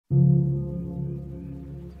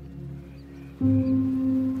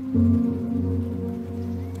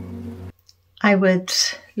I would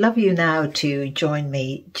love you now to join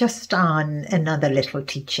me just on another little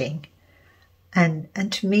teaching. And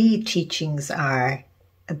to me, teachings are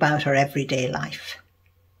about our everyday life.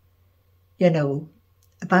 You know,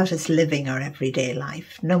 about us living our everyday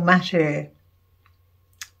life, no matter,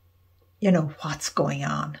 you know, what's going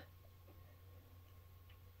on.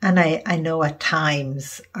 And I know at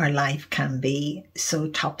times our life can be so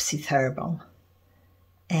topsy-turvy.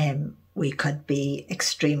 We could be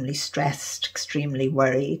extremely stressed, extremely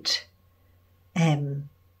worried.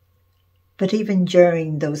 But even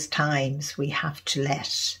during those times, we have to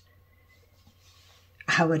let,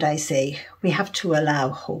 how would I say, we have to allow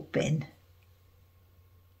hope in.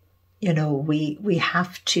 You know, we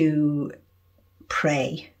have to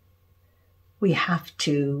pray. We have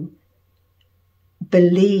to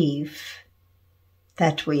believe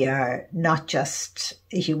that we are not just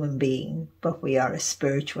a human being, but we are a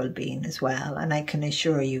spiritual being as well. And I can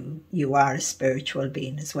assure you, you are a spiritual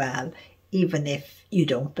being as well, even if you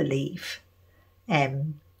don't believe.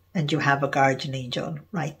 And you have a guardian angel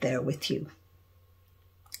right there with you.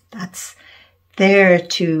 That's there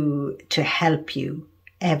to help you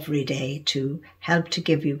every day, to help to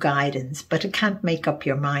give you guidance, but it can't make up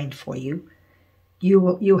your mind for you.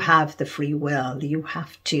 You have the free will. You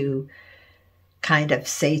have to kind of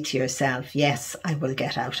say to yourself, yes, I will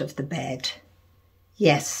get out of the bed.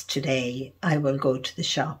 Yes, today I will go to the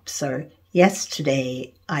shops, or yes,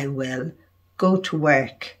 today I will go to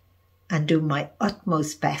work and do my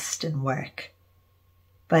utmost best in work.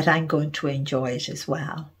 But I'm going to enjoy it as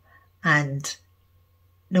well. And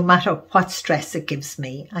no matter what stress it gives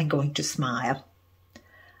me, I'm going to smile.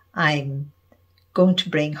 I'm going to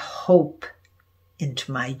bring hope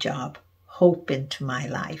into my job, hope into my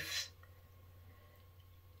life.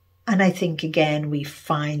 And I think, again, we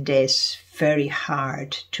find it very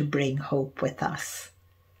hard to bring hope with us.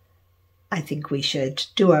 I think we should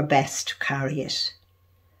do our best to carry it.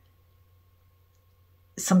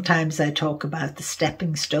 Sometimes I talk about the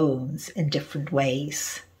stepping stones in different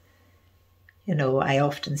ways. You know, I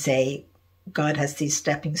often say, God has these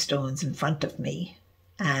stepping stones in front of me,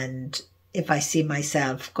 and if I see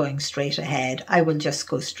myself going straight ahead, I will just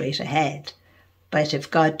go straight ahead. But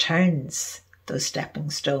if God turns those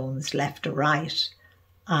stepping stones left or right,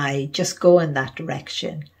 I just go in that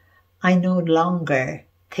direction. I no longer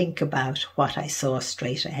think about what I saw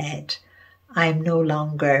straight ahead. I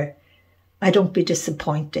don't be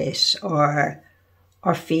disappointed or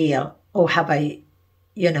feel, oh, have I,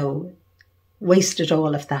 wasted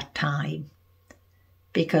all of that time?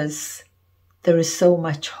 Because there is so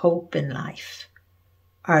much hope in life.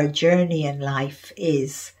 Our journey in life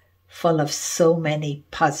is full of so many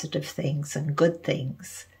positive things and good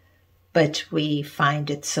things, but we find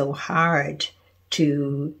it so hard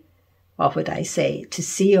to, to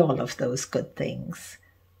see all of those good things.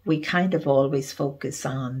 We kind of always focus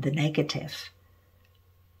on the negative.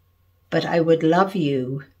 But I would love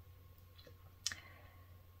you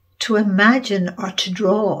to imagine or to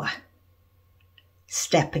draw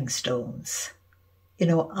stepping stones,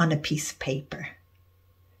 on a piece of paper,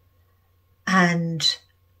 and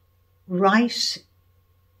write.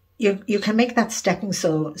 You can make that stepping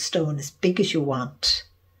stone as big as you want.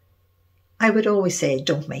 I would always say,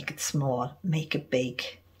 don't make it small, make it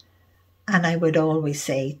big. And I would always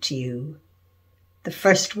say to you, the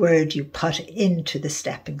first word you put into the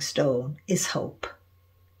stepping stone is hope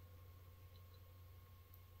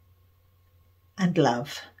and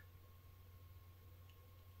love.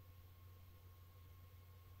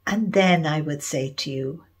 And then I would say to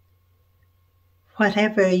you,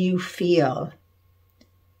 whatever you feel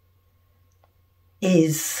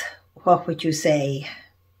is,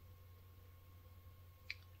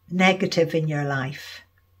 negative in your life,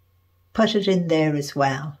 put it in there as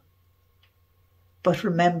well. But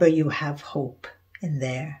remember, you have hope in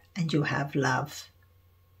there and you have love.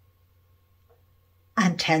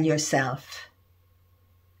 And tell yourself,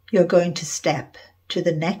 you're going to step to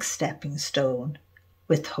the next stepping stone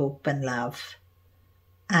with hope and love.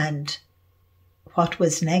 And what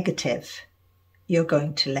was negative, you're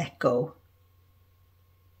going to let go.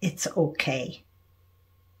 It's okay.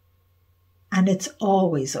 And it's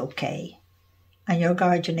always okay. And your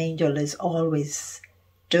guardian angel is always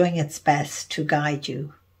doing its best to guide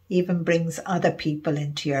you, even brings other people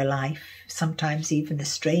into your life, sometimes even a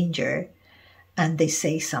stranger, and they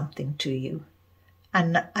say something to you.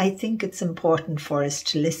 And I think it's important for us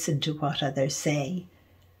to listen to what others say,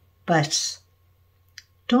 but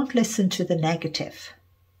don't listen to the negative,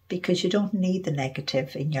 because you don't need the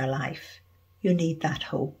negative in your life. You need that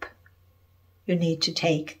hope. you need to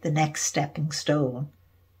take the next stepping stone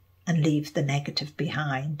and leave the negative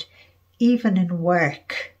behind. Even in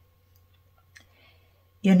work,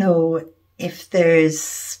 if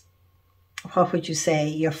there's, what would you say,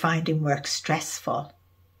 you're finding work stressful,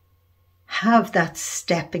 have that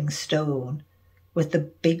stepping stone with the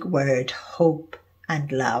big word hope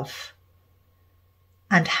and love,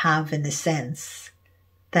 and have in the sense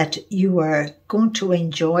that you are going to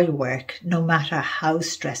enjoy work no matter how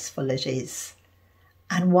stressful it is,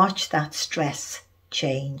 and watch that stress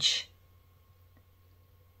change.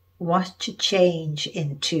 Watch it change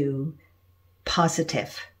into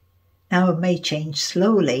positive. Now it may change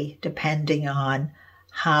slowly depending on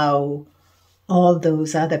how all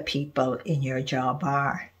those other people in your job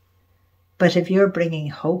are. But if you're bringing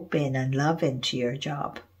hope in and love into your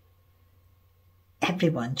job,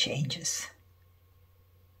 everyone changes.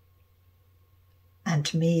 And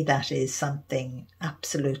to me, that is something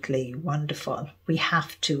absolutely wonderful. We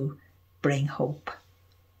have to bring hope.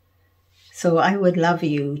 So I would love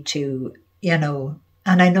you to,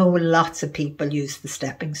 and I know lots of people use the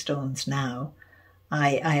stepping stones now.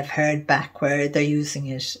 I have heard back where they're using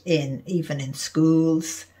it even in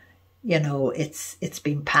schools. It's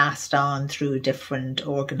been passed on through different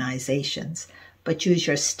organisations. But use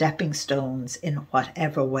your stepping stones in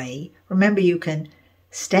whatever way. Remember, you can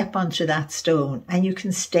step onto that stone and you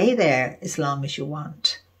can stay there as long as you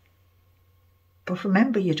want. But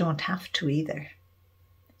remember, you don't have to either.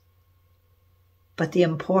 But the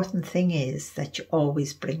important thing is that you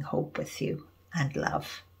always bring hope with you and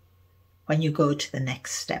love when you go to the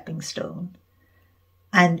next stepping stone.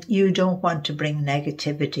 And you don't want to bring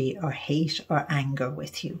negativity or hate or anger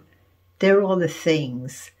with you. They're all the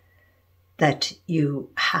things that you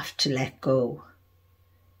have to let go.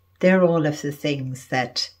 They're all of the things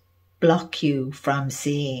that block you from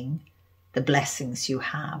seeing the blessings you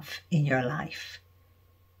have in your life.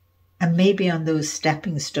 And maybe on those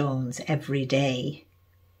stepping stones every day,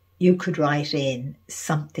 you could write in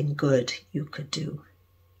something good you could do.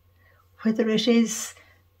 Whether it is,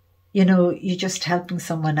 you're just helping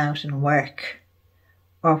someone out in work,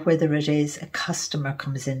 or whether it is a customer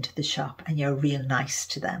comes into the shop and you're real nice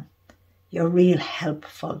to them. You're real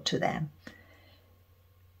helpful to them.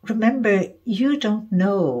 Remember, you don't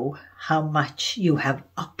know how much you have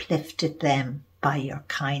uplifted them by your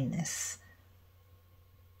kindness.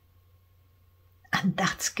 And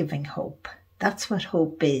that's giving hope. That's what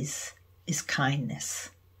hope is kindness.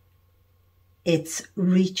 It's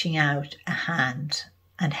reaching out a hand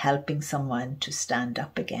and helping someone to stand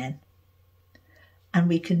up again. And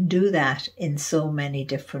we can do that in so many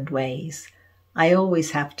different ways. I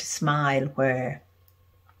always have to smile where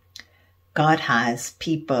God has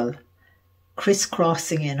people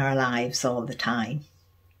crisscrossing in our lives all the time.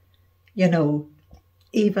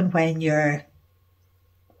 Even when you're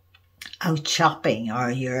out shopping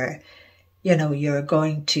or you're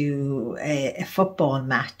going to a football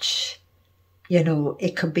match,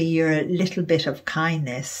 it could be your little bit of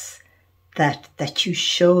kindness that you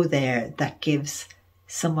show there that gives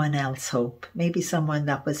someone else hope. Maybe someone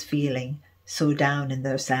that was feeling so down in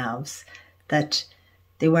themselves that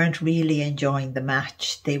they weren't really enjoying the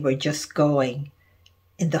match. They were just going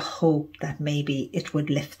in the hope that maybe it would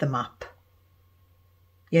lift them up.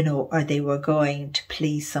 Or they were going to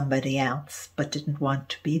please somebody else but didn't want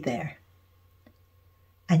to be there.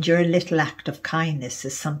 And your little act of kindness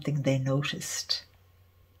is something they noticed.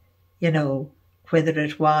 Whether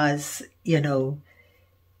it was, you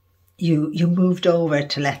moved over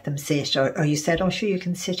to let them sit, or you said, oh, sure, you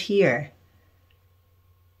can sit here.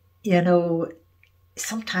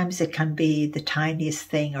 Sometimes it can be the tiniest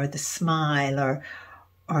thing, or the smile,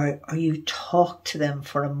 or you talk to them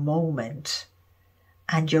for a moment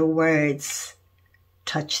and your words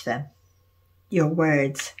touch them. Your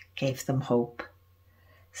words gave them hope.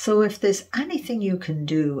 So if there's anything you can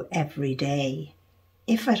do every day,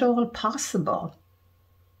 if at all possible,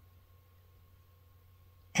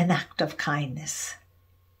 an act of kindness,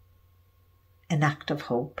 an act of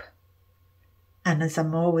hope. And as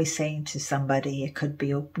I'm always saying to somebody, it could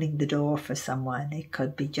be opening the door for someone. It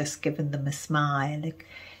could be just giving them a smile.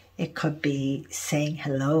 It could be saying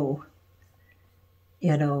hello.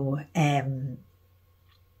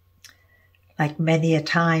 Like many a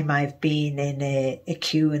time I've been in a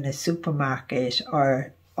queue in a supermarket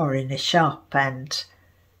or in a shop and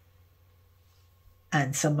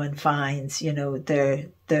someone finds,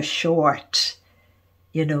 they're short,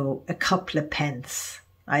 a couple of pence.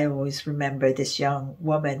 I always remember this young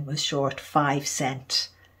woman was short 5 cents,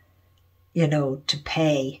 to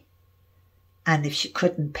pay. And if she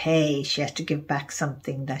couldn't pay, she had to give back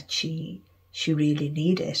something that she really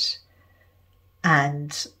needed.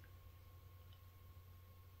 And,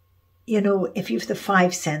 you know, if you've the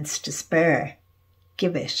 5 cents to spare,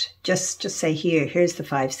 give it. Just say, here's the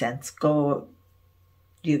 5 cents. Go,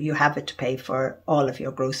 you have it to pay for all of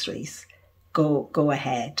your groceries. Go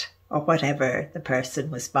ahead, or whatever the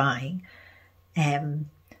person was buying.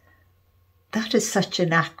 That is such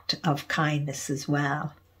an act of kindness as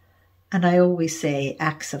well. And I always say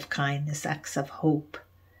acts of kindness, acts of hope.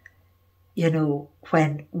 You know,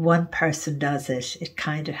 when one person does it, it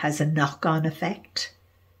kind of has a knock-on effect.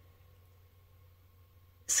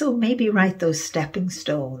 So maybe write those stepping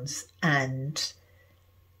stones and,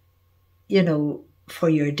 you know, for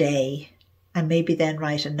your day, and maybe then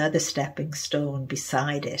write another stepping stone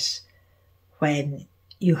beside it when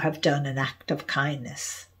you have done an act of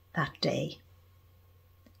kindness that day.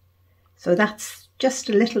 So that's just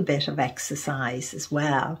a little bit of exercise as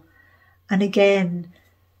well. And again,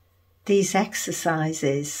 these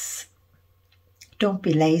exercises, don't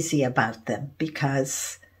be lazy about them,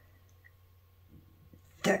 because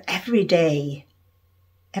they're everyday's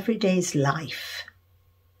life.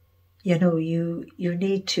 You know, you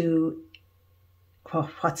need to,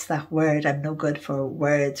 what's that word? I'm no good for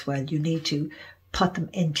words. Well, you need to put them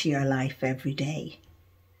into your life every day,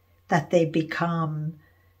 that they become,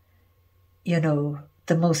 you know,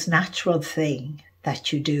 the most natural thing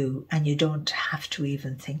that you do, and you don't have to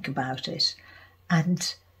even think about it.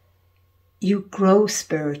 And you grow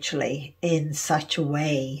spiritually in such a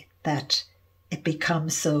way that it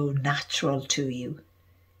becomes so natural to you.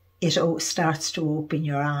 It starts to open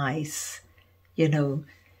your eyes. You know,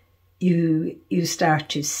 you start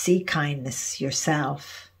to see kindness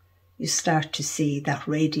yourself. You start to see that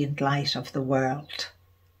radiant light of the world.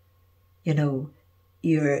 You know,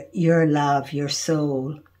 your love, your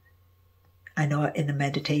soul. I know in the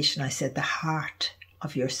meditation I said the heart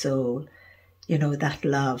of your soul. You know, that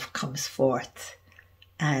love comes forth,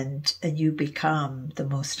 and you become the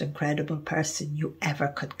most incredible person you ever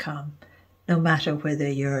could come. No matter whether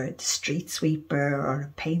you're a street sweeper or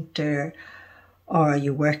a painter, or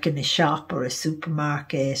you work in a shop or a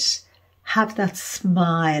supermarket, have that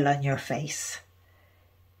smile on your face.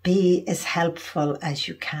 Be as helpful as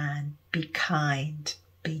you can. Be kind.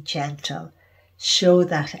 Be gentle. Show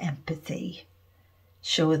that empathy.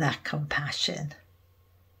 Show that compassion.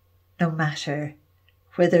 No matter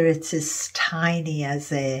whether it's as tiny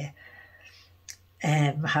as a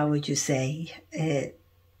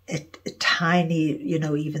tiny, you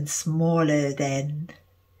know, even smaller than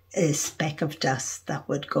a speck of dust that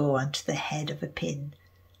would go onto the head of a pin.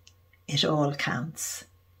 It all counts.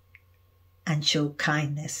 And show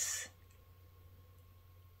kindness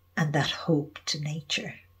and that hope to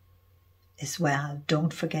nature as well.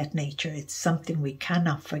 Don't forget nature. It's something we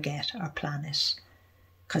cannot forget, our planet,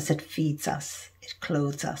 because it feeds us, it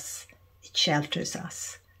clothes us, it shelters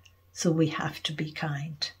us. So we have to be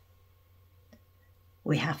kind.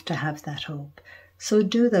 We have to have that hope. So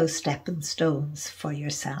do those stepping stones for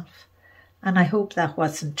yourself. And I hope that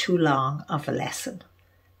wasn't too long of a lesson,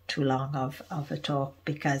 too long of a talk,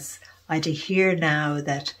 because I do hear now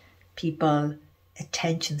that people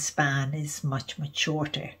attention span is much, much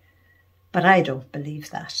shorter. But I don't believe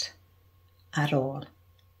that at all.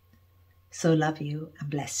 So love you and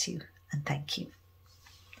bless you and thank you.